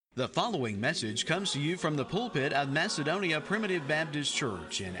The following message comes to you from the pulpit of Macedonia Primitive Baptist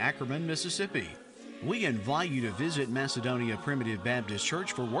Church in Ackerman, Mississippi. We invite you to visit Macedonia Primitive Baptist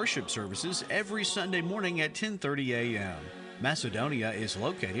Church for worship services every Sunday morning at 10:30 a.m. Macedonia is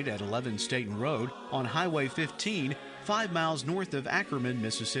located at 11 Staten Road on Highway 15, 5 miles north of Ackerman,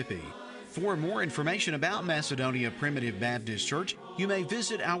 Mississippi. For more information about Macedonia Primitive Baptist Church, you may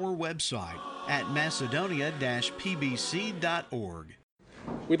visit our website at macedonia-pbc.org.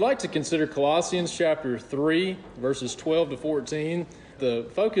 We'd like to consider Colossians chapter 3, verses 12 to 14. The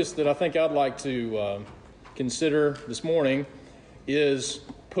focus that I think I'd like to consider this morning is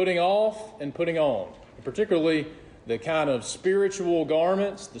putting off and putting on, particularly the kind of spiritual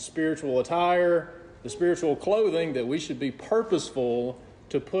garments, the spiritual attire, the spiritual clothing that we should be purposeful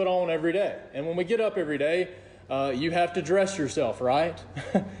to put on every day. And when we get up every day, you have to dress yourself, right?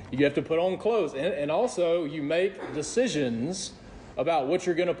 You have to put on clothes. And also, you make decisions about what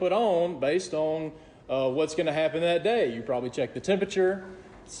you're going to put on based on what's going to happen that day. You probably check the temperature,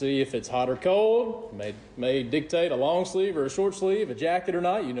 see if it's hot or cold. May dictate a long sleeve or a short sleeve, a jacket or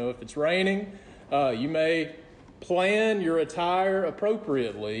not. You know if it's raining. You may plan your attire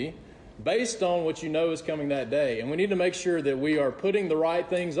appropriately based on what you know is coming that day. And we need to make sure that we are putting the right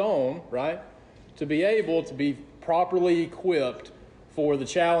things on, right, to be able to be properly equipped for the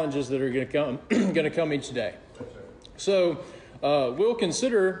challenges that are going to come each day. So we'll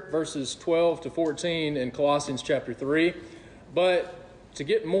consider verses 12 to 14 in Colossians chapter 3, but to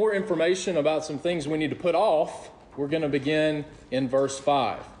get more information about some things we need to put off, we're going to begin in verse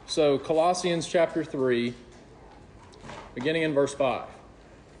 5. So Colossians chapter 3, beginning in verse 5.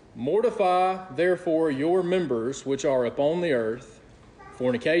 Mortify, therefore, your members which are upon the earth,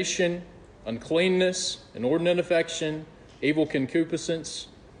 fornication, uncleanness, inordinate affection, evil concupiscence,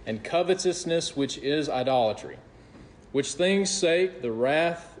 and covetousness, which is idolatry. Which things' sake the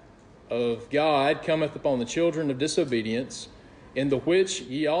wrath of God cometh upon the children of disobedience, in the which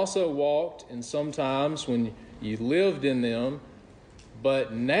ye also walked in some times when ye lived in them,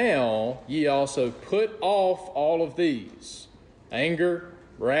 but now ye also put off all of these: anger,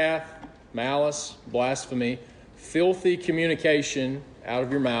 wrath, malice, blasphemy, filthy communication out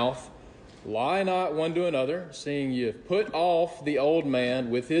of your mouth. Lie not one to another, seeing ye have put off the old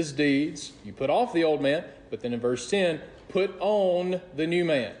man with his deeds. You put off the old man, but then in verse 10, put on the new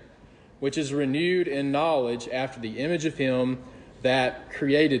man, which is renewed in knowledge after the image of him that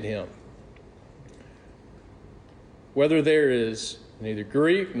created him. Whether there is neither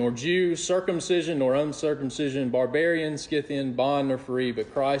Greek nor Jew, circumcision nor uncircumcision, barbarian, Scythian, bond nor free,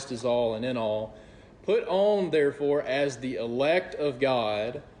 but Christ is all and in all. Put on, therefore, as the elect of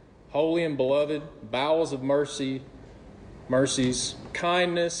God, holy and beloved, bowels of mercies,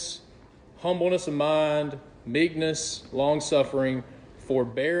 kindness, humbleness of mind, meekness, long-suffering,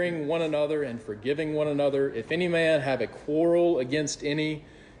 forbearing one another and forgiving one another. If any man have a quarrel against any,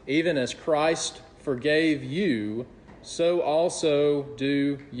 even as Christ forgave you, so also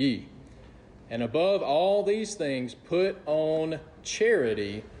do ye. And above all these things, put on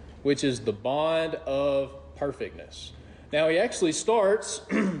charity, which is the bond of perfectness. Now, he actually starts,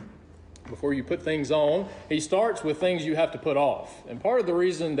 before you put things on, he starts with things you have to put off. And part of the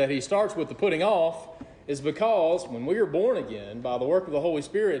reason that he starts with the putting off is because when we are born again by the work of the Holy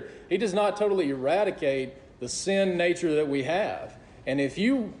Spirit, he does not totally eradicate the sin nature that we have. And if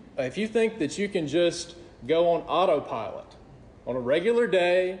you think that you can just go on autopilot on a regular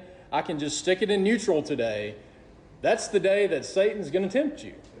day, I can just stick it in neutral today, that's the day that Satan's going to tempt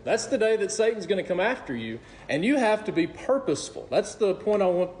you. That's the day that Satan's going to come after you, and you have to be purposeful. That's the point I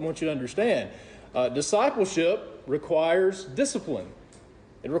want you to understand. Discipleship requires discipline.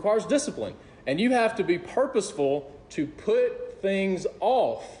 It requires discipline. And you have to be purposeful to put things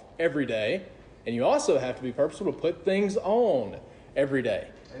off every day, and you also have to be purposeful to put things on every day.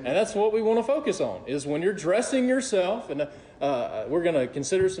 And that's what we want to focus on, is when you're dressing yourself, and we're going to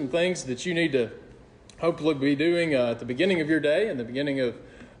consider some things that you need to hopefully be doing at the beginning of your day and the beginning of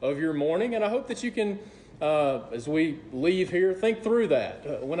your morning. And I hope that you can, as we leave here, think through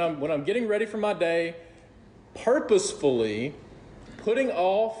that. When I'm getting ready for my day, purposefully putting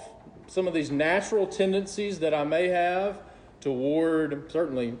off some of these natural tendencies that I may have toward,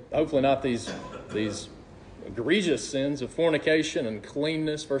 certainly, hopefully not these egregious sins of fornication and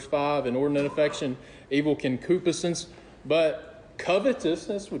uncleanness, verse 5, inordinate affection, evil concupiscence, but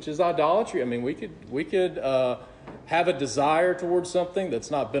covetousness, which is idolatry. I mean, we could have a desire towards something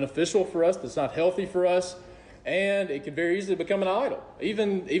that's not beneficial for us, that's not healthy for us, and it could very easily become an idol.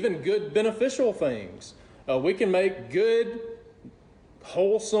 Even good beneficial things. We can make good,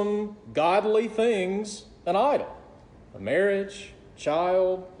 wholesome, godly things an idol. A marriage,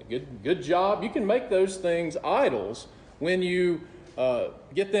 child, a good job. You can make those things idols when you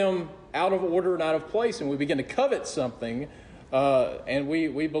get them out of order and out of place, and we begin to covet something, and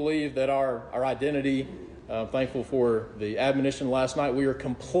we believe that our identity, I'm thankful for the admonition last night, we are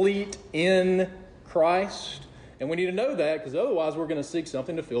complete in Christ. And we need to know that, because otherwise we're going to seek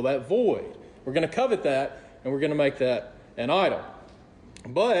something to fill that void. We're going to covet that, and we're going to make that an idol.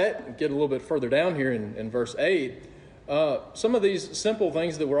 But, get a little bit further down here in verse 8, some of these simple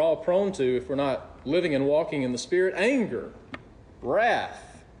things that we're all prone to if we're not living and walking in the Spirit: anger,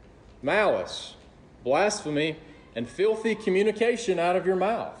 wrath, malice, blasphemy, and filthy communication out of your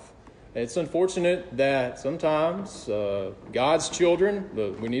mouth. It's unfortunate that sometimes God's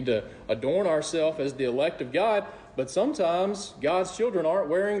children, we need to adorn ourselves as the elect of God, but sometimes God's children aren't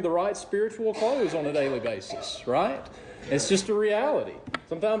wearing the right spiritual clothes on a daily basis, right? It's just a reality.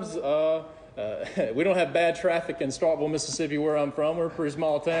 Sometimes we don't have bad traffic in Starkville, Mississippi, where I'm from. We're a pretty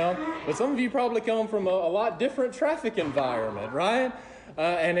small town. But some of you probably come from a lot different traffic environment, right?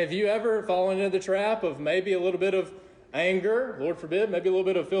 And have you ever fallen into the trap of maybe a little bit of anger, Lord forbid, maybe a little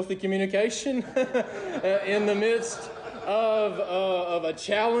bit of filthy communication in the midst of a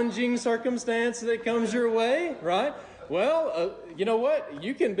challenging circumstance that comes your way, right? Well, you know what?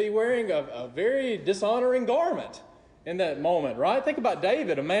 You can be wearing a very dishonoring garment in that moment, right? Think about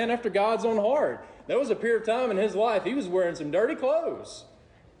David, a man after God's own heart. There was a period of time in his life he was wearing some dirty clothes.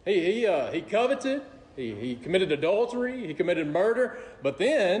 He coveted. He committed adultery. He committed murder. But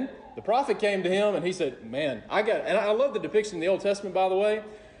then the prophet came to him and he said, "Man, and I love the depiction in the Old Testament, by the way,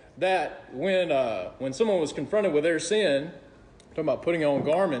 that when someone was confronted with their sin, talking about putting on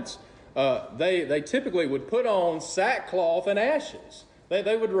garments, they typically would put on sackcloth and ashes.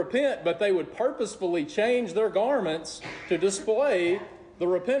 They would repent, but they would purposefully change their garments to display the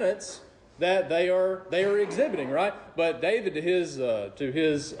repentance that they are exhibiting, right? But David, to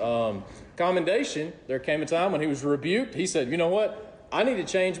his commendation, there came a time when he was rebuked. He said, "You know what? I need to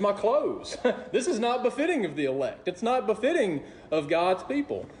change my clothes. This is not befitting of the elect. It's not befitting of God's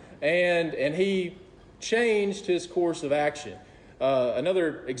people." And he changed his course of action.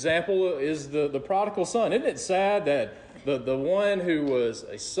 Another example is the prodigal son. Isn't it sad that the one who was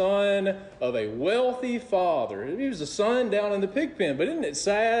a son of a wealthy father, he was a son down in the pig pen, but isn't it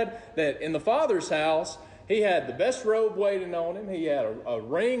sad that in the father's house, he had the best robe waiting on him, he had a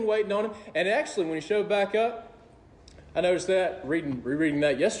ring waiting on him, and actually when he showed back up, I noticed that, rereading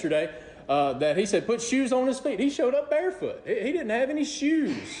that yesterday, that he said put shoes on his feet. He showed up barefoot. He didn't have any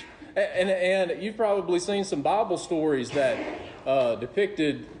shoes. And you've probably seen some Bible stories that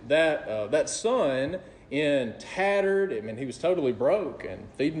depicted that son in tattered. I mean, he was totally broke and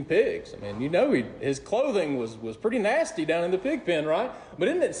feeding pigs. I mean, you know, his clothing was pretty nasty down in the pig pen, right? But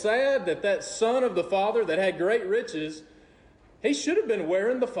isn't it sad that son of the father that had great riches, he should have been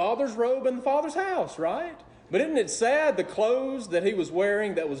wearing the father's robe in the father's house, right? But isn't it sad the clothes that he was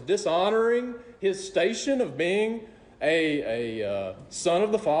wearing that was dishonoring his station of being a son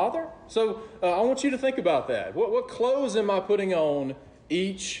of the father? So I want you to think about that. What clothes am I putting on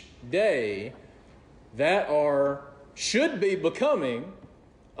each day that should be becoming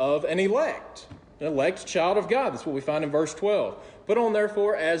of an elect child of God? That's what we find in verse 12. Put on,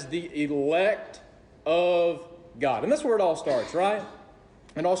 therefore, as the elect of God. And that's where it all starts, right?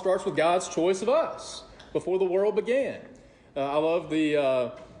 It all starts with God's choice of us before the world began. I love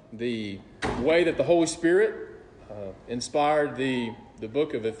the way that the Holy Spirit inspired the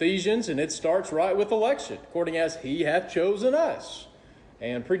book of Ephesians, and it starts right with election, according as He hath chosen us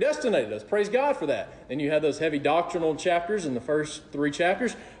and predestinated us. Praise God for that. Then you have those heavy doctrinal chapters in the first 3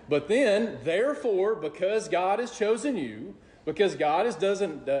 chapters. But then, therefore, because God has chosen you, because God has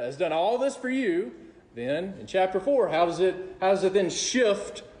done all this for you, then in chapter 4, how does it then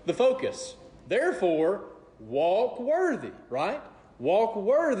shift the focus? Therefore, walk worthy, right? Walk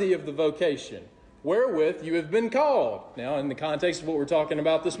worthy of the vocation wherewith you have been called. Now, in the context of what we're talking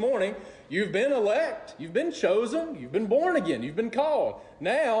about this morning, you've been elect, you've been chosen, you've been born again, you've been called.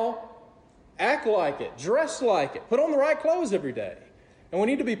 Now, act like it, dress like it, put on the right clothes every day. And we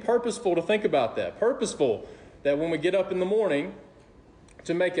need to be purposeful to think about that. Purposeful that when we get up in the morning,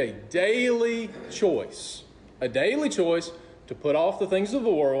 to make a daily choice to put off the things of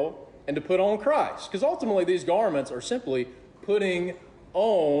the world and to put on Christ. Because ultimately these garments are simply putting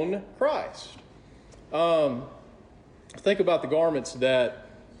on Christ. Think about the garments that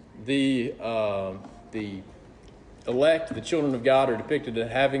the elect, the children of God, are depicted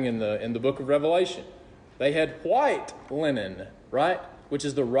as having in the book of Revelation. They had white linen, right? Which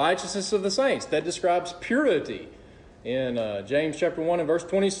is the righteousness of the saints. That describes purity. In James chapter 1 and verse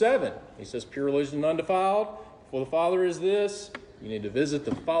 27, he says, "Pure religion and undefiled, for the Father is this, You need to visit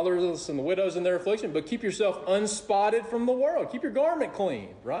the fatherless and the widows in their affliction, but keep yourself unspotted from the world. Keep your garment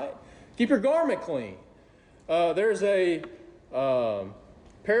clean, right? Keep your garment clean. There's a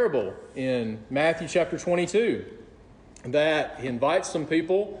parable in Matthew chapter 22 that invites some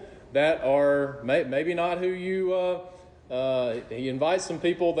people that are maybe not who you... he invites some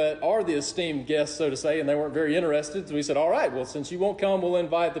people that are the esteemed guests, so to say, and they weren't very interested. So he said, all right, well, since you won't come, we'll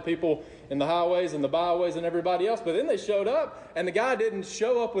invite the people in the highways and the byways and everybody else. But then they showed up, and the guy didn't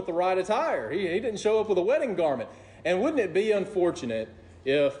show up with the right attire. He didn't show up with a wedding garment. And wouldn't it be unfortunate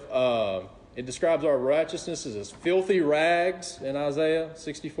if it describes our righteousness as filthy rags in Isaiah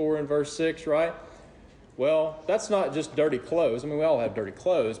 64 and verse 6, right? Well, that's not just dirty clothes. I mean, we all have dirty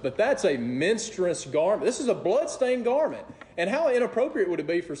clothes, but that's a menstruous garment. This is a bloodstained garment. And how inappropriate would it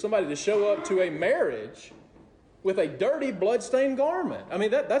be for somebody to show up to a marriage with a dirty, bloodstained garment? I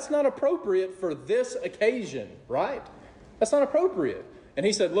mean, that's not appropriate for this occasion, right? That's not appropriate. And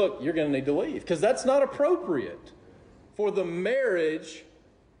he said, look, you're going to need to leave because that's not appropriate for the marriage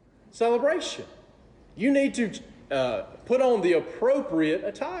celebration. You need to put on the appropriate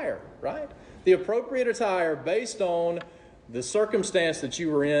attire, right? The appropriate attire based on the circumstance that you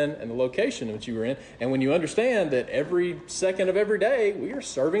were in and the location that you were in. And when you understand that every second of every day we are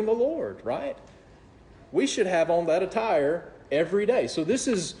serving the Lord, right? We should have on that attire every day. So this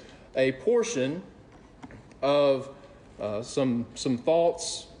is a portion of some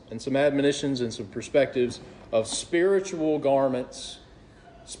thoughts and some admonitions and some perspectives of spiritual garments,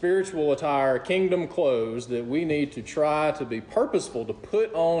 spiritual attire, kingdom clothes that we need to try to be purposeful to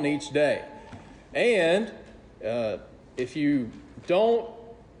put on each day. And if you're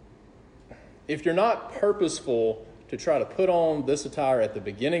not purposeful to try to put on this attire at the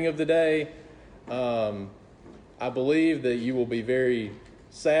beginning of the day, I believe that you will be very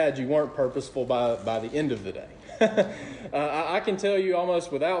sad you weren't purposeful by the end of the day. I can tell you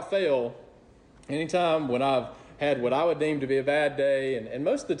almost without fail, anytime when I've had what I would deem to be a bad day, and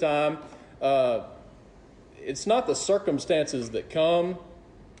most of the time, it's not the circumstances that come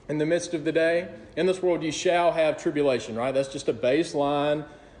in the midst of the day. In this world you shall have tribulation, right? That's just a baseline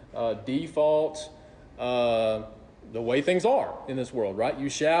default, the way things are in this world, right? You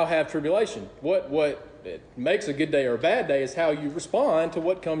shall have tribulation. What it makes a good day or a bad day is how you respond to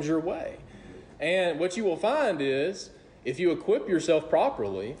what comes your way. And what you will find is, if you equip yourself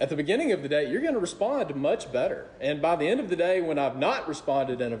properly, at the beginning of the day, you're going to respond much better. And by the end of the day, when I've not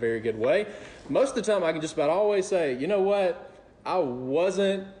responded in a very good way, most of the time I can just about always say, you know what? I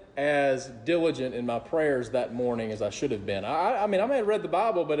wasn't as diligent in my prayers that morning as I should have been. I mean, I may have read the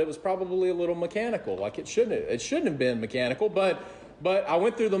Bible, but it was probably a little mechanical. Like it shouldn't have been mechanical, but I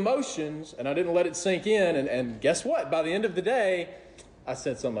went through the motions and I didn't let it sink in. And guess what? By the end of the day, I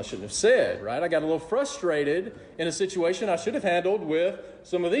said something I shouldn't have said, right? I got a little frustrated in a situation I should have handled with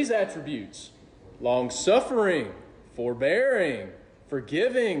some of these attributes: long-suffering, forbearing,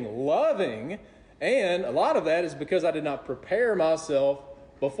 forgiving, loving. And a lot of that is because I did not prepare myself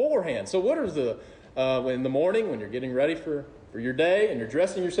beforehand. So what is in the morning when you're getting ready for your day and you're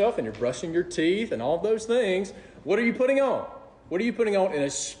dressing yourself and you're brushing your teeth and all those things, what are you putting on? What are you putting on in a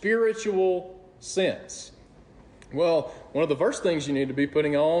spiritual sense? Well, one of the first things you need to be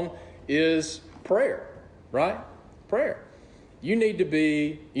putting on is prayer, right? Prayer. You need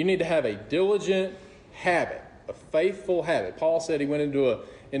to have a diligent habit, a faithful habit. Paul said he went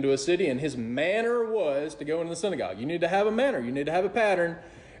into a city and his manner was to go into the synagogue. You need to have a manner. You need to have a pattern.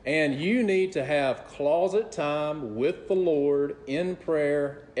 And you need to have closet time with the Lord in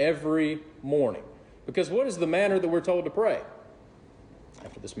prayer every morning. Because what is the manner that we're told to pray?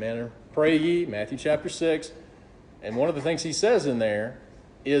 After this manner, pray ye, Matthew chapter 6. And one of the things he says in there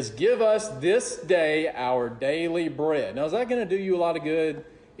is, give us this day our daily bread. Now, is that going to do you a lot of good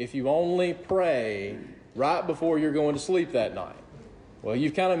if you only pray right before you're going to sleep that night? Well,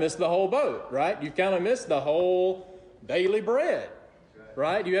 you've kind of missed the whole boat, right? You've kind of missed the whole daily bread,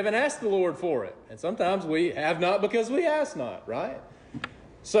 right? You haven't asked the Lord for it. And sometimes we have not because we ask not, right?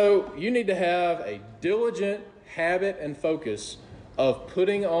 So you need to have a diligent habit and focus of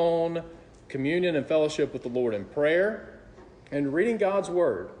putting on communion and fellowship with the Lord in prayer and reading God's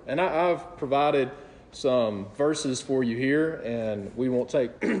Word. And I've provided some verses for you here, and we won't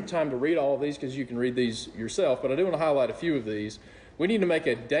take time to read all of these because you can read these yourself, but I do want to highlight a few of these. We need to make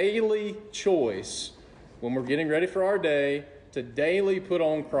a daily choice when we're getting ready for our day to daily put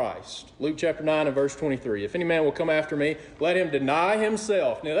on Christ. Luke chapter 9 and verse 23. If any man will come after me, let him deny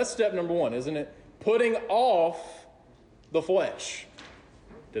himself. Now that's step number one, isn't it? Putting off the flesh.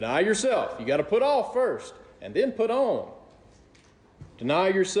 Deny yourself. You got to put off first and then put on. Deny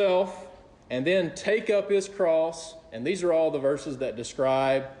yourself and then take up his cross. And these are all the verses that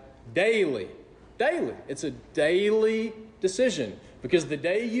describe daily. Daily. It's a daily decision, because the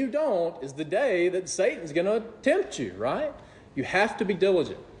day you don't is the day that Satan's going to tempt you, right? You have to be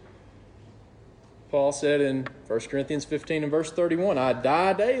diligent. Paul said in 1 Corinthians 15 and verse 31, I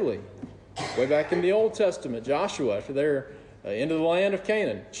die daily. Way back in the Old Testament, Joshua, after they're into the land of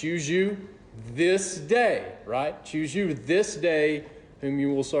Canaan, choose you this day, right? Choose you this day whom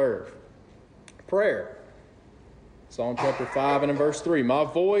you will serve. Prayer. Psalm chapter 5 and in verse 3, my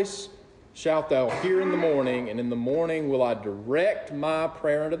voice shalt thou hear in the morning, and in the morning will I direct my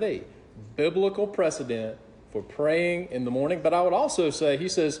prayer unto thee. Biblical precedent for praying in the morning. But I would also say, he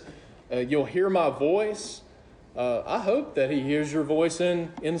says, you'll hear my voice. I hope that he hears your voice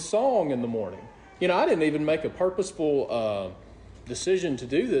in song in the morning. You know, I didn't even make a purposeful decision to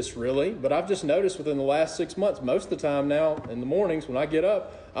do this really, but I've just noticed within the last 6 months, most of the time now in the mornings when I get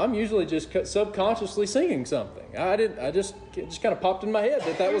up, I'm usually just subconsciously singing something. It just kind of popped in my head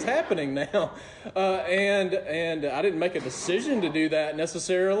that was happening now, and I didn't make a decision to do that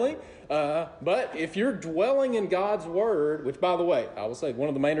necessarily. But if you're dwelling in God's Word, which, by the way, I will say one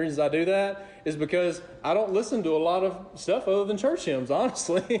of the main reasons I do that is because I don't listen to a lot of stuff other than church hymns,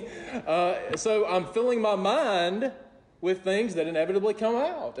 honestly. So I'm filling my mind with things that inevitably come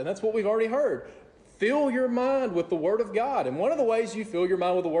out, and that's what we've already heard. Fill your mind with the Word of God. And one of the ways you fill your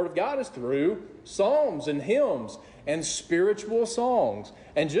mind with the Word of God is through psalms and hymns and spiritual songs.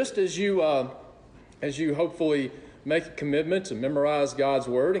 And just as you hopefully make a commitment to memorize God's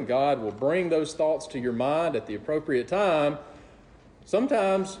Word, and God will bring those thoughts to your mind at the appropriate time,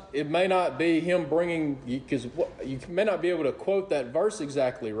 sometimes it may not be Him bringing, because you may not be able to quote that verse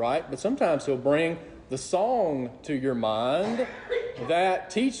exactly right, but sometimes He'll bring the song to your mind that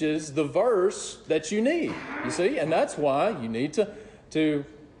teaches the verse that you need. You see? And that's why you need to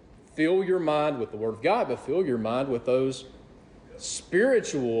fill your mind with the Word of God, but fill your mind with those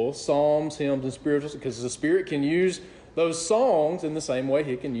spiritual psalms, hymns, and spirituals, because the Spirit can use those songs in the same way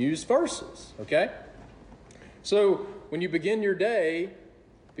He can use verses. Okay? So when you begin your day,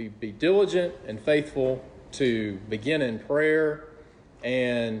 be diligent and faithful to begin in prayer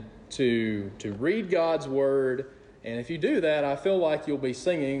and to read God's Word. And if you do that, I feel like you'll be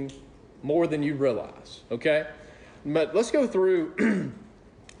singing more than you realize. Okay? But let's go through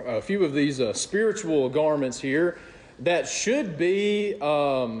a few of these spiritual garments here that should be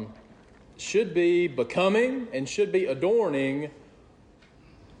becoming and should be adorning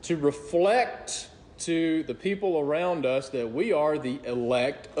to reflect to the people around us that we are the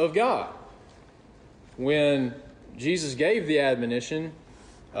elect of God. When Jesus gave the admonition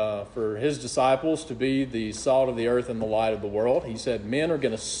for His disciples to be the salt of the earth and the light of the world, He said, men are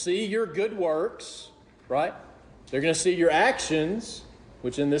going to see your good works, right? They're going to see your actions,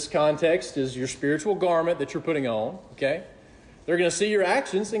 which in this context is your spiritual garment that you're putting on, okay? They're going to see your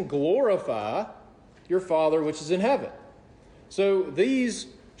actions and glorify your Father which is in heaven. So these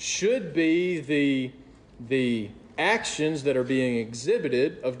should be the actions that are being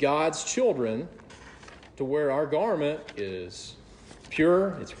exhibited of God's children, to where our garment is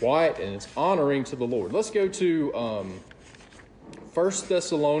pure, it's white, and it's honoring to the Lord. Let's go to 1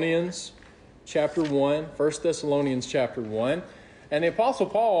 Thessalonians chapter 1. 1 Thessalonians chapter 1. And the Apostle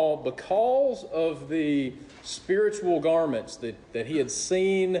Paul, because of the spiritual garments that he had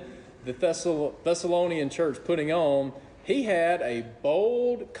seen the Thessalonian church putting on, he had a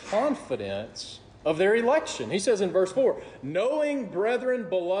bold confidence of their election. He says in verse 4, knowing, brethren,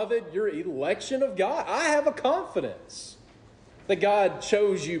 beloved, your election of God, I have a confidence that God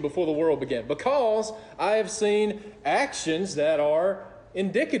chose you before the world began, because I have seen actions that are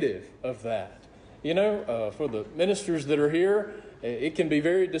indicative of that. You know, for the ministers that are here, it can be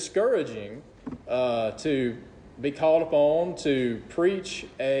very discouraging to be called upon to preach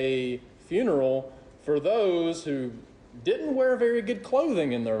a funeral for those who didn't wear very good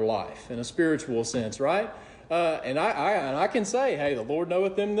clothing in their life, in a spiritual sense, right? And I can say, hey, the Lord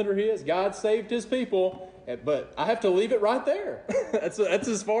knoweth them that are His. God saved His people. But I have to leave it right there. That's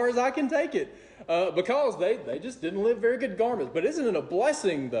as far as I can take it. Because they just didn't live very good garments. But isn't it a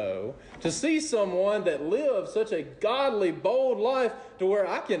blessing, though, to see someone that lives such a godly, bold life, to where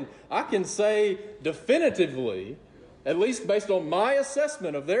I can say definitively, at least based on my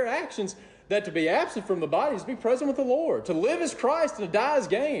assessment of their actions, that to be absent from the body is to be present with the Lord. To live as Christ and to die as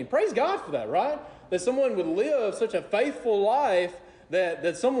gain. Praise God for that, right? That someone would live such a faithful life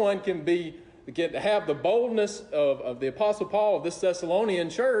that someone can have the boldness of the Apostle Paul of this Thessalonian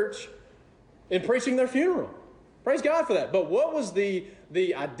church in preaching their funeral. Praise God for that. But what was the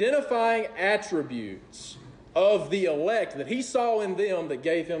identifying attributes of the elect that he saw in them that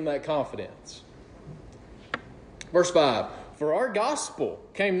gave him that confidence. Verse 5, for our gospel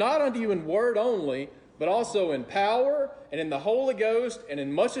came not unto you in word only, but also in power and in the Holy Ghost and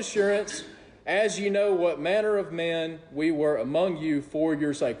in much assurance, as you know what manner of men we were among you for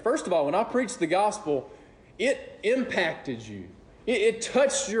your sake. First of all, when I preached the gospel, it impacted you. It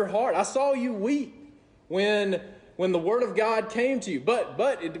touched your heart. I saw you weep when the word of God came to you. But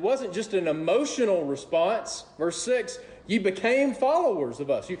it wasn't just an emotional response. Verse 6, you became followers of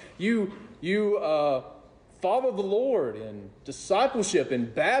us. You followed the Lord in discipleship,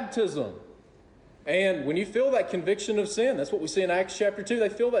 in baptism. And when you feel that conviction of sin, that's what we see in Acts chapter 2. They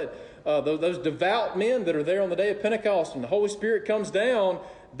feel that those devout men that are there on the day of Pentecost and the Holy Spirit comes down,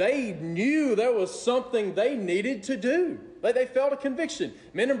 they knew there was something they needed to do. They felt a conviction.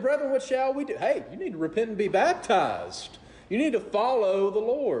 Men and brethren, what shall we do? Hey, you need to repent and be baptized. You need to follow the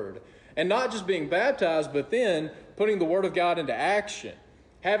Lord. And not just being baptized, but then putting the Word of God into action.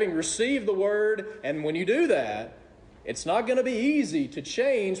 Having received the Word, and when you do that, it's not going to be easy to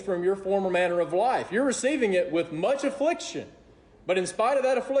change from your former manner of life. You're receiving it with much affliction. But in spite of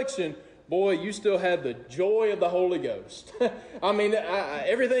that affliction, boy, you still had the joy of the Holy Ghost. I mean,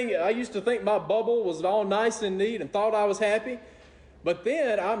 everything, I used to think my bubble was all nice and neat and thought I was happy. But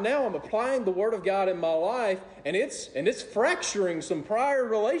then I'm applying the Word of God in my life, and it's fracturing some prior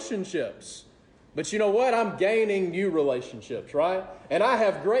relationships. But you know what? I'm gaining new relationships, right? And I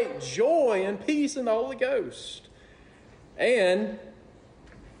have great joy and peace in the Holy Ghost. And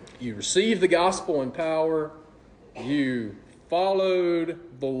you received the gospel in power, you followed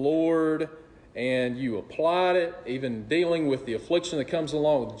the Lord, and you applied it, even dealing with the affliction that comes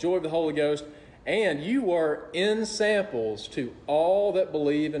along with the joy of the Holy Ghost, and you are in samples to all that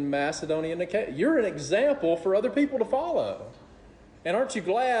believe in Macedonia and Achaia. You're an example for other people to follow. And aren't you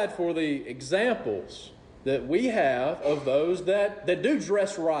glad for the examples that we have of those that do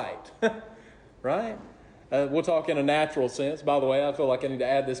dress right? Right? We'll talk in a natural sense. By the way, I feel like I need to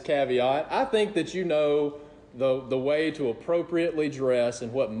add this caveat. I think that you know the way to appropriately dress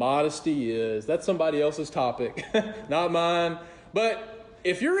and what modesty is. That's somebody else's topic, not mine. But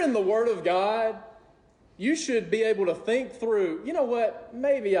if you're in the Word of God, you should be able to think through, you know what,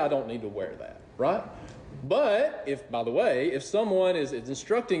 maybe I don't need to wear that, right? But if someone is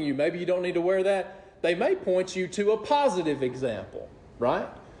instructing you, maybe you don't need to wear that, they may point you to a positive example, right?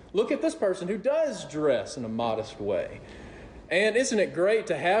 Look at this person who does dress in a modest way. And isn't it great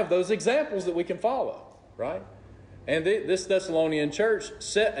to have those examples that we can follow, right? And this Thessalonian church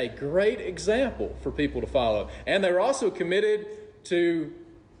set a great example for people to follow. And they're also committed to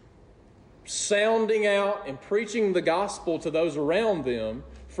sounding out and preaching the gospel to those around them.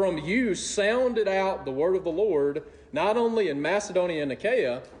 From you sounded out the word of the Lord, not only in Macedonia and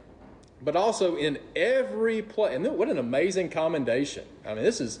Achaia, but also in every place. And what an amazing commendation. I mean,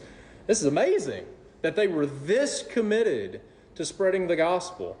 this is amazing that they were this committed to spreading the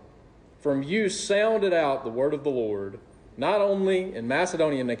gospel. From you sounded out the word of the Lord, not only in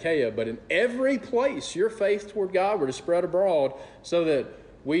Macedonia and Achaia, but in every place your faith toward God were to spread abroad, so that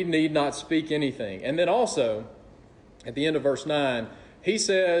we need not speak anything. And then also, at the end of verse 9, he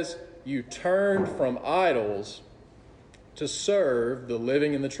says, you turned from idols to serve the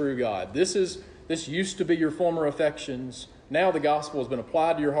living and the true God. This used to be your former affections. Now the gospel has been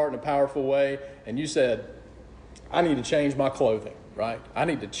applied to your heart in a powerful way, and you said, I need to change my clothing, right? I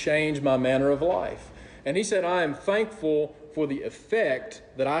need to change my manner of life. And he said, I am thankful for the effect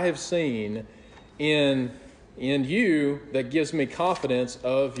that I have seen in you that gives me confidence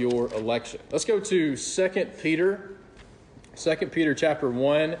of your election. Let's go to 2 Peter chapter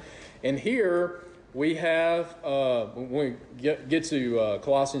 1. And here we have, when we get to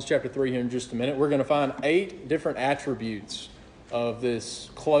Colossians chapter 3 here in just a minute, we're going to find 8 different attributes of this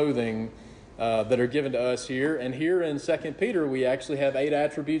clothing that are given to us here. And here in 2 Peter, we actually have 8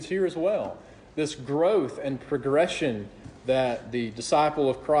 attributes here as well. This growth and progression that the disciple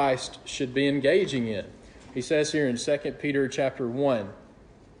of Christ should be engaging in. He says here in 2 Peter chapter 1,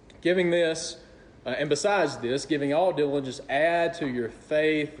 giving this, and besides this, giving all diligence, add to your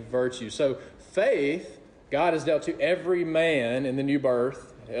faith virtue. So faith, God has dealt to every man in the new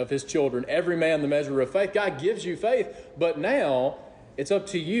birth of his children, every man the measure of faith. God gives you faith, but now it's up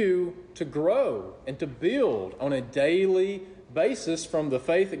to you to grow and to build on a daily basis from the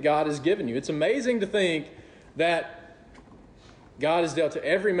faith that God has given you. It's amazing to think that God has dealt to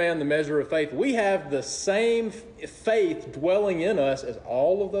every man the measure of faith. We have the same faith dwelling in us as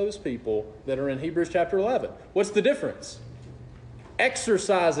all of those people that are in Hebrews chapter 11. What's the difference?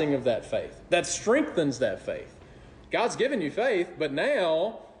 Exercising of that faith. That strengthens that faith. God's given you faith, but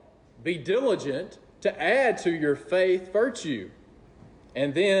now be diligent to add to your faith virtue,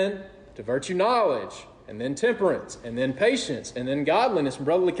 and then to virtue knowledge, and then temperance, and then patience, and then godliness and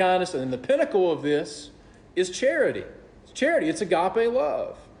brotherly kindness, and then the pinnacle of this is charity. It's charity. It's agape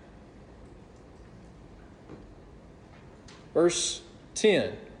love. Verse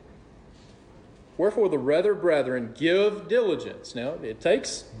 10. Wherefore the rather, brethren, give diligence. Now, it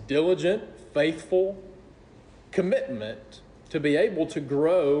takes diligent, faithful commitment to be able to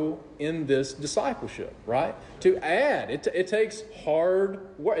grow in this discipleship, right? To add. It takes hard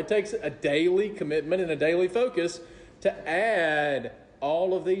work. It takes a daily commitment and a daily focus to add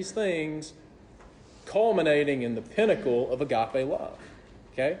all of these things, culminating in the pinnacle of agape love.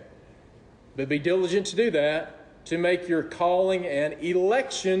 Okay? But be diligent to do that, to make your calling and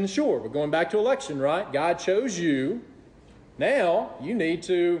election sure. We're going back to election, right? God chose you. Now you need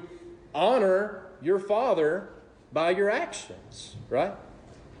to honor your Father by your actions, right?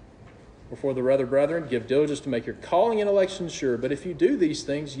 Wherefore the rather, brethren, give diligence to make your calling and election sure. But if you do these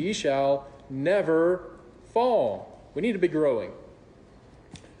things, ye shall never fall. We need to be growing.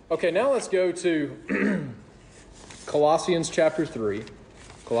 Okay, now let's go to Colossians chapter 3.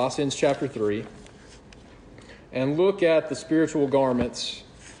 Colossians chapter 3. And look at the spiritual garments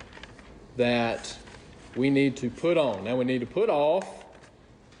that we need to put on. Now we need to put off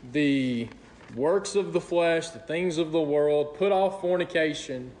the works of the flesh, the things of the world, put off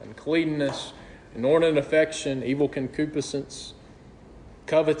fornication, uncleanness, inordinate affection, evil concupiscence,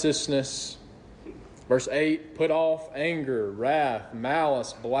 covetousness. Verse 8, put off anger, wrath,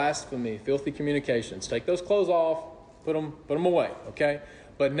 malice, blasphemy, filthy communications. Take those clothes off, put them away, okay?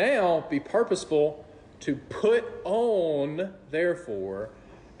 But now be purposeful to put on, therefore,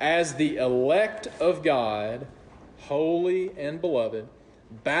 as the elect of God, holy and beloved,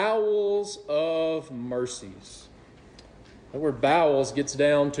 bowels of mercies. The word bowels gets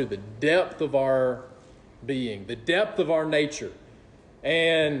down to the depth of our being, the depth of our nature.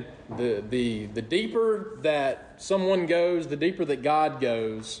 And the deeper that someone goes, the deeper that God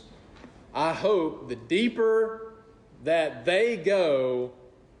goes, I hope the deeper that they go,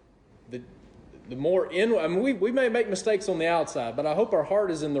 the more inward. I mean, we may make mistakes on the outside, but I hope our heart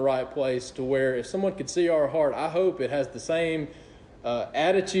is in the right place to where if someone could see our heart, I hope it has the same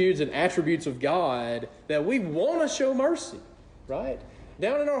attitudes and attributes of God, that we want to show mercy, right?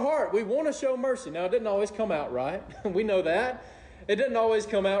 Down in our heart, we want to show mercy. Now, it didn't always come out right. We know that. It didn't always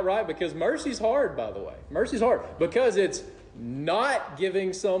come out right because mercy's hard, by the way. Mercy's hard because it's not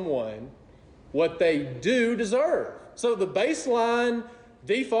giving someone what they do deserve. So the baseline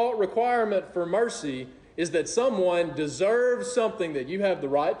default requirement for mercy is that someone deserves something that you have the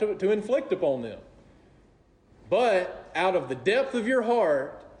right to inflict upon them. But out of the depth of your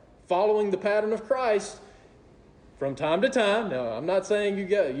heart, following the pattern of Christ, from time to time, now I'm not saying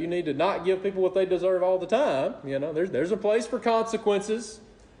you need to not give people what they deserve all the time. You know, there's a place for consequences.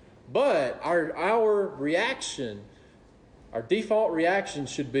 But our reaction, our default reaction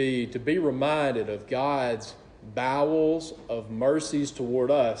should be to be reminded of God's bowels of mercies toward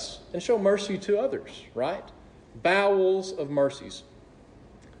us and show mercy to others, right? Bowels of mercies.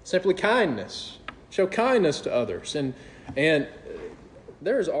 Simply kindness. Show kindness to others. And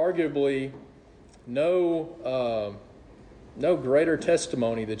there is arguably no greater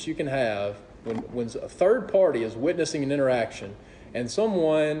testimony that you can have when a third party is witnessing an interaction and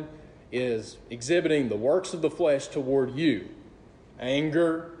someone is exhibiting the works of the flesh toward you.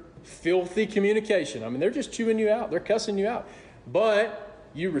 Anger, filthy communication. I mean, they're just chewing you out. They're cussing you out. But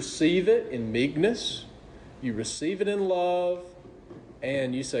you receive it in meekness. You receive it in love.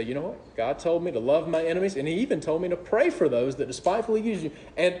 And you say, you know what? God told me to love my enemies. And he even told me to pray for those that despitefully use you.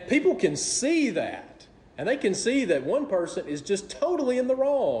 And people can see that. And they can see that one person is just totally in the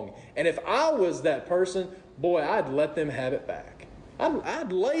wrong. And if I was that person, boy, I'd let them have it back.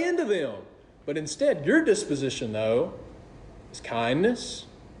 I'd lay into them. But instead, your disposition, though, is kindness,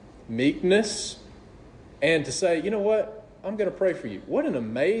 meekness, and to say, you know what, I'm going to pray for you. What an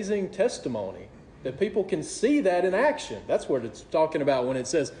amazing testimony that people can see that in action. That's what it's talking about when it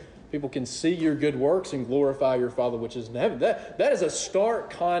says people can see your good works and glorify your Father which is in heaven. That is a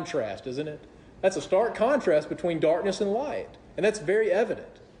stark contrast, isn't it? That's a stark contrast between darkness and light. And that's very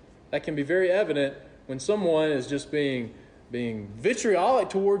evident. That can be very evident when someone is just being vitriolic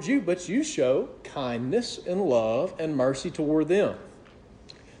towards you, but you show kindness and love and mercy toward them.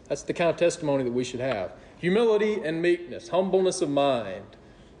 That's the kind of testimony that we should have. Humility and meekness, humbleness of mind.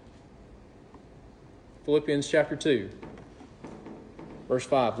 Philippians chapter 2, verse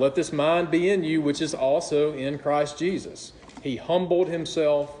 5. Let this mind be in you, which is also in Christ Jesus. He humbled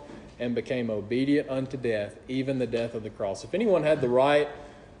himself and became obedient unto death, even the death of the cross. If anyone had the right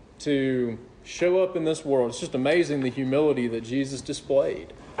to show up in this world. It's just amazing the humility that Jesus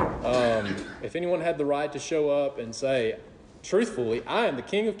displayed. If anyone had the right to show up and say, truthfully, I am the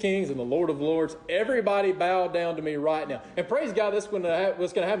King of Kings and the Lord of Lords, everybody bow down to me right now. And praise God, that's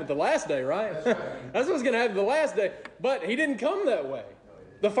what's going to happen the last day, right? That's, right. That's what's going to happen the last day. But he didn't come that way.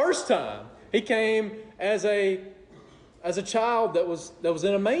 The first time, he came as a child that was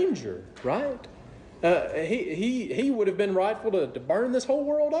in a manger, right? He would have been rightful to burn this whole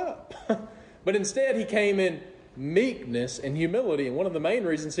world up. But instead, he came in meekness and humility. And one of the main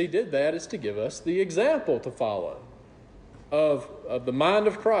reasons he did that is to give us the example to follow of the mind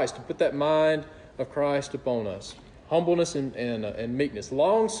of Christ, to put that mind of Christ upon us. Humbleness and meekness.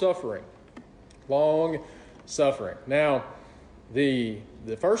 Long-suffering. Long-suffering. Now, the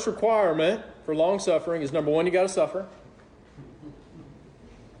first requirement for long-suffering is, number one, you got to suffer.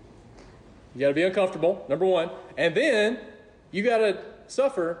 You got to be uncomfortable, number one. And then you got to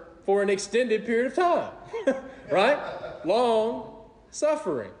suffer for an extended period of time. Right? Long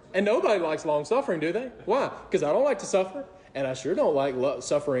suffering. And nobody likes long suffering, do they? Why? Because I don't like to suffer. And I sure don't like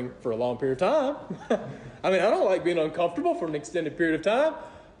suffering for a long period of time. I mean, I don't like being uncomfortable for an extended period of time.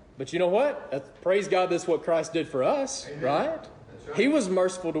 But you know what? Praise God, that's what Christ did for us, right? He was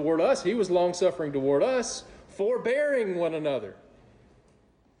merciful toward us. He was long-suffering toward us, forbearing one another.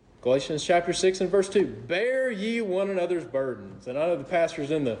 Galatians chapter 6 and verse 2, bear ye one another's burdens. And I know the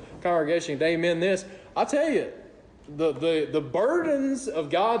pastors in the congregation can amen this. I'll tell you, the burdens of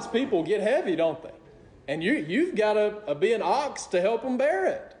God's people get heavy, don't they? And you've got to be an ox to help them bear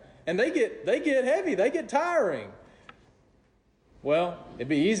it. And they get heavy, they get tiring. Well, it'd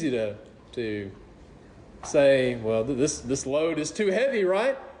be easy to say, well, this load is too heavy,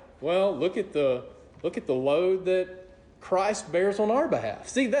 right? Well, look at the load that Christ bears on our behalf.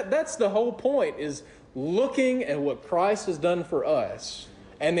 See, that's the whole point, is looking at what Christ has done for us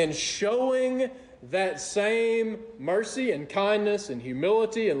and then showing that same mercy and kindness and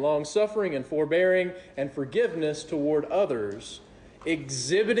humility and long-suffering and forbearing and forgiveness toward others,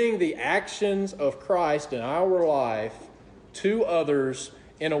 exhibiting the actions of Christ in our life to others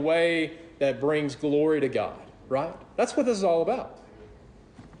in a way that brings glory to God, right? That's what this is all about.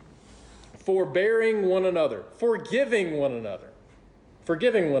 Forbearing one another, forgiving one another.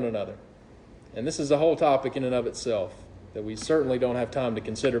 And this is a whole topic in and of itself that we certainly don't have time to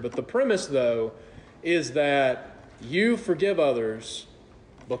consider. But the premise, though, is that you forgive others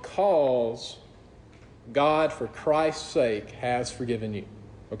because God, for Christ's sake, has forgiven you.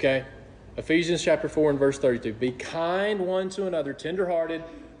 Okay? Ephesians chapter 4 and verse 32. Be kind one to another, tenderhearted,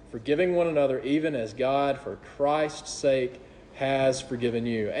 forgiving one another, even as God, for Christ's sake, has forgiven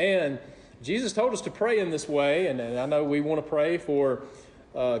you. And Jesus told us to pray in this way, and I know we want to pray for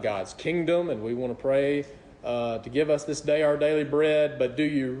God's kingdom, and we want to pray to give us this day our daily bread, but do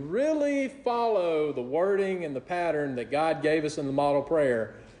you really follow the wording and the pattern that God gave us in the model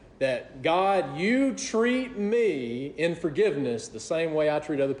prayer? That, God, you treat me in forgiveness the same way I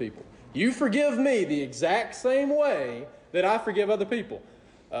treat other people. You forgive me the exact same way that I forgive other people.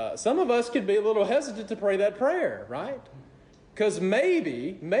 Some of us could be a little hesitant to pray that prayer, right? Because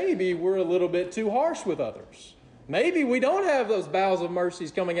maybe we're a little bit too harsh with others. Maybe we don't have those bowels of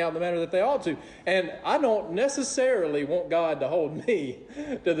mercies coming out in the manner that they ought to. And I don't necessarily want God to hold me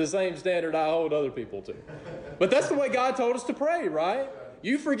to the same standard I hold other people to. But that's the way God told us to pray, right?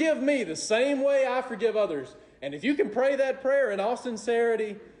 You forgive me the same way I forgive others. And if you can pray that prayer in all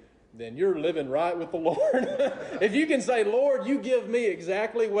sincerity, then you're living right with the Lord. If you can say, Lord, you give me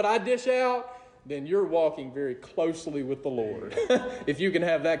exactly what I dish out, then you're walking very closely with the Lord. If you can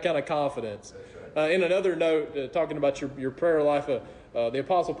have that kind of confidence. In another note, talking about your prayer life, the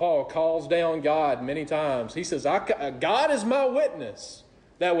Apostle Paul calls down God many times. He says, God is my witness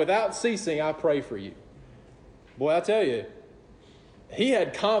that without ceasing I pray for you. Boy, I tell you, he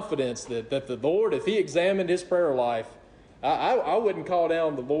had confidence that the Lord, if he examined his prayer life, I wouldn't call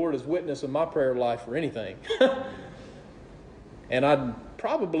down the Lord as witness of my prayer life for anything. And I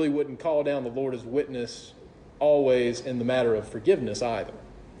probably wouldn't call down the Lord as witness always in the matter of forgiveness either.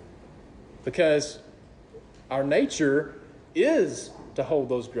 Because our nature is to hold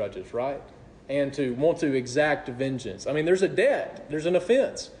those grudges, right? And to want to exact vengeance. I mean, there's a debt, there's an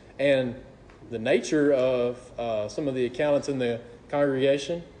offense. And the nature of some of the accountants in the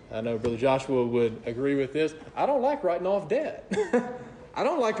congregation, I know Brother Joshua would agree with this, I don't like writing off debt. I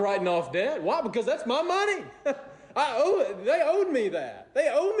don't like writing off debt. Why? Because that's my money. They owed me that.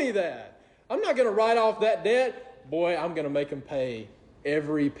 They owe me that. I'm not going to write off that debt. Boy, I'm going to make them pay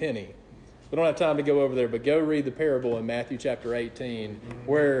every penny. We don't have time to go over there, but go read the parable in Matthew chapter 18,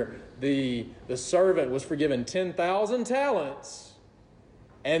 where the servant was forgiven 10,000 talents,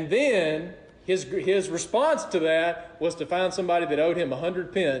 And then his response to that was to find somebody that owed him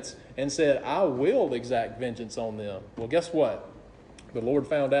 100 pence and said, I will exact vengeance on them. Well, guess what? The Lord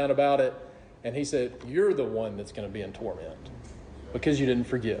found out about it, and he said, you're the one that's going to be in torment because you didn't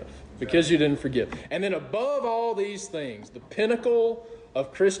forgive. Because you didn't forgive. And then above all these things, the pinnacle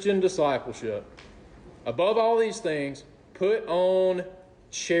of Christian discipleship, above all these things, put on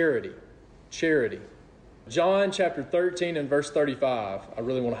charity. Charity. John chapter 13 and verse 35, I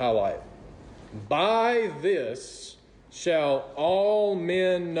really want to highlight. By this shall all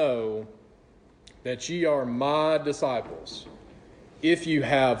men know that ye are my disciples, if you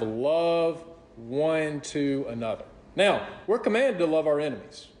have love one to another. Now, we're commanded to love our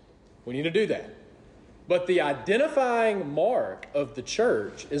enemies. We need to do that. But the identifying mark of the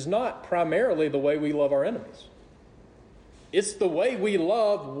church is not primarily the way we love our enemies. It's the way we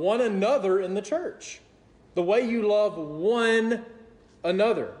love one another in the church. The way you love one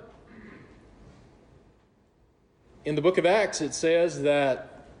another. In the book of Acts, it says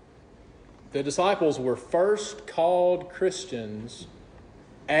that the disciples were first called Christians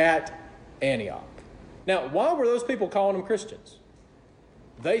at Antioch. Now, why were those people calling them Christians?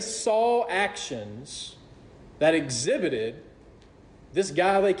 They saw actions that exhibited this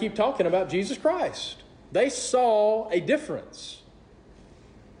guy they keep talking about, Jesus Christ. They saw a difference.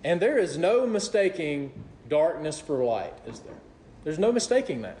 And there is no mistaking darkness for light, is there? There's no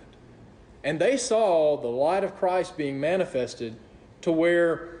mistaking that. And they saw the light of Christ being manifested to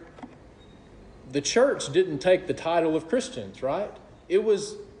where the church didn't take the title of Christians, right? It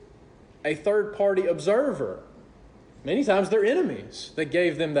was a third-party observer. Many times they're enemies that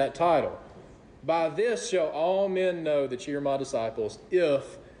gave them that title. By this shall all men know that ye are my disciples,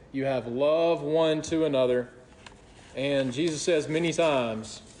 if you have love one to another. And Jesus says many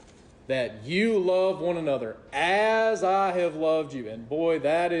times that you love one another as I have loved you. And boy,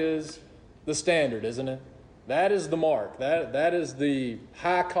 that is the standard, isn't it? That is the mark. That is the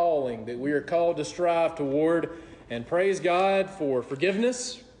high calling that we are called to strive toward. And praise God for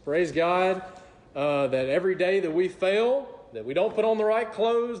forgiveness. Praise God that every day that we fail, that we don't put on the right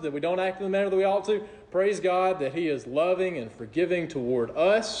clothes, that we don't act in the manner that we ought to, praise God that He is loving and forgiving toward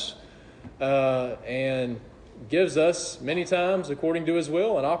us and gives us many times, according to His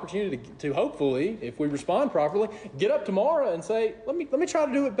will, an opportunity to hopefully, if we respond properly, get up tomorrow and say, let me try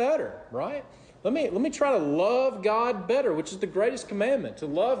to do it better, right? Let me try to love God better, which is the greatest commandment, to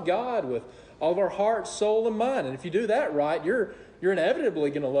love God with all of our heart, soul, and mind. And if you do that right, you're inevitably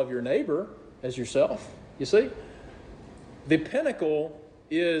going to love your neighbor as yourself. You see? The pinnacle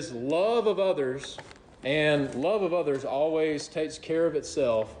is love of others, and love of others always takes care of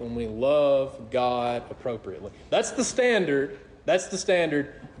itself when we love God appropriately. That's the standard,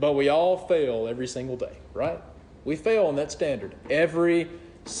 but we all fail every single day, right? We fail on that standard every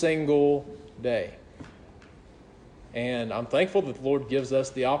single day. And I'm thankful that the Lord gives us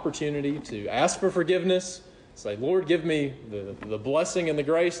the opportunity to ask for forgiveness, say, Lord, give me the blessing and the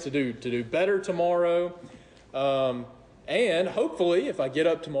grace to do better tomorrow. And hopefully, if I get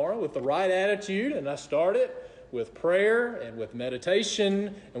up tomorrow with the right attitude and I start it with prayer and with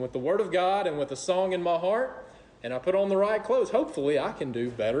meditation and with the Word of God and with a song in my heart, and I put on the right clothes, hopefully I can do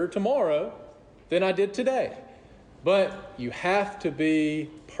better tomorrow than I did today. But you have to be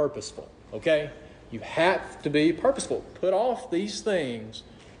purposeful, okay? You have to be purposeful. Put off these things,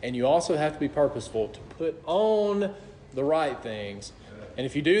 and you also have to be purposeful to put on the right things. And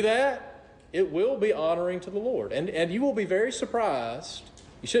if you do that, it will be honoring to the Lord. And you will be very surprised.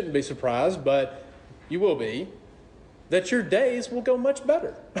 You shouldn't be surprised, but you will be, that your days will go much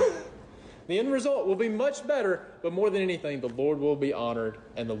better. The end result will be much better, but more than anything, the Lord will be honored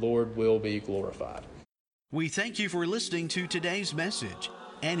and the Lord will be glorified. We thank you for listening to today's message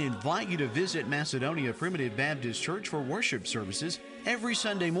and invite you to visit Macedonia Primitive Baptist Church for worship services every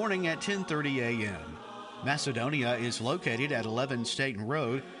Sunday morning at 10:30 a.m. Macedonia is located at 11 Staten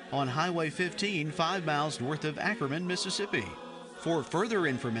Road on Highway 15, 5 miles north of Ackerman, Mississippi. For further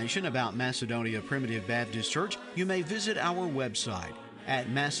information about Macedonia Primitive Baptist Church, you may visit our website at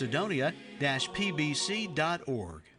macedonia-pbc.org.